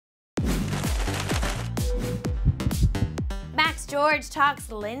George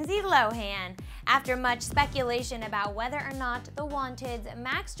talks Lindsay Lohan. After much speculation about whether or not the Wanted's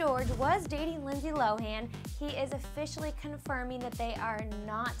Max George was dating Lindsay Lohan, he is officially confirming that they are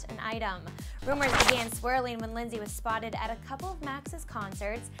not an item. Rumors began swirling when Lindsay was spotted at a couple of Max's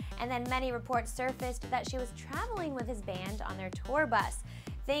concerts, and then many reports surfaced that she was traveling with his band on their tour bus.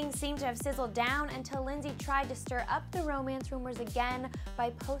 Things seemed to have sizzled down until Lindsay tried to stir up the romance rumors again by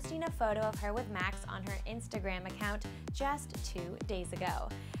posting a photo of her with Max on her Instagram account just 2 days ago.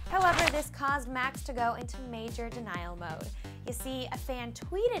 However, this caused Max to go into major denial mode. You see, a fan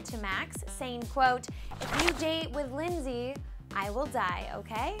tweeted to Max saying, quote, "If you date with Lindsay, I will die,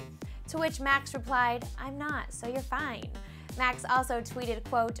 okay?" To which Max replied, "I'm not, so you're fine." Max also tweeted,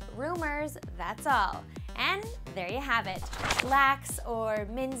 quote, "Rumors, that's all." And there you have it. Lax or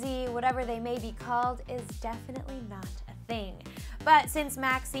Mindsay, whatever they may be called, is definitely not a thing. But since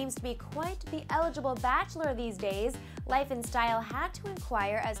Max seems to be quite the eligible bachelor these days, Life and Style had to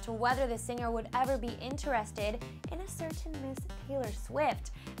inquire as to whether the singer would ever be interested in a certain Miss Taylor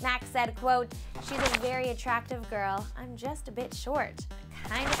Swift. Max said, quote, "She's a very attractive girl. I'm just a bit short."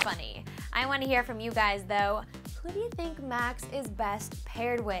 Kind of funny. I want to hear from you guys though. Who do you think Max is best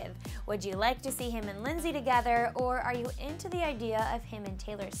paired with? Would you like to see him and Lindsay together, or are you into the idea of him and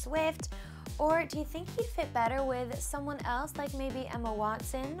Taylor Swift? Or do you think he'd fit better with someone else like maybe Emma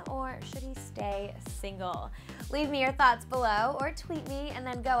Watson, or should he stay single? Leave me your thoughts below or tweet me and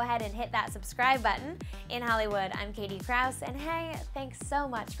then go ahead and hit that subscribe button. In Hollywood, I'm Katie Krause, and hey, thanks so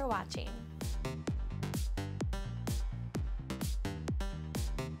much for watching.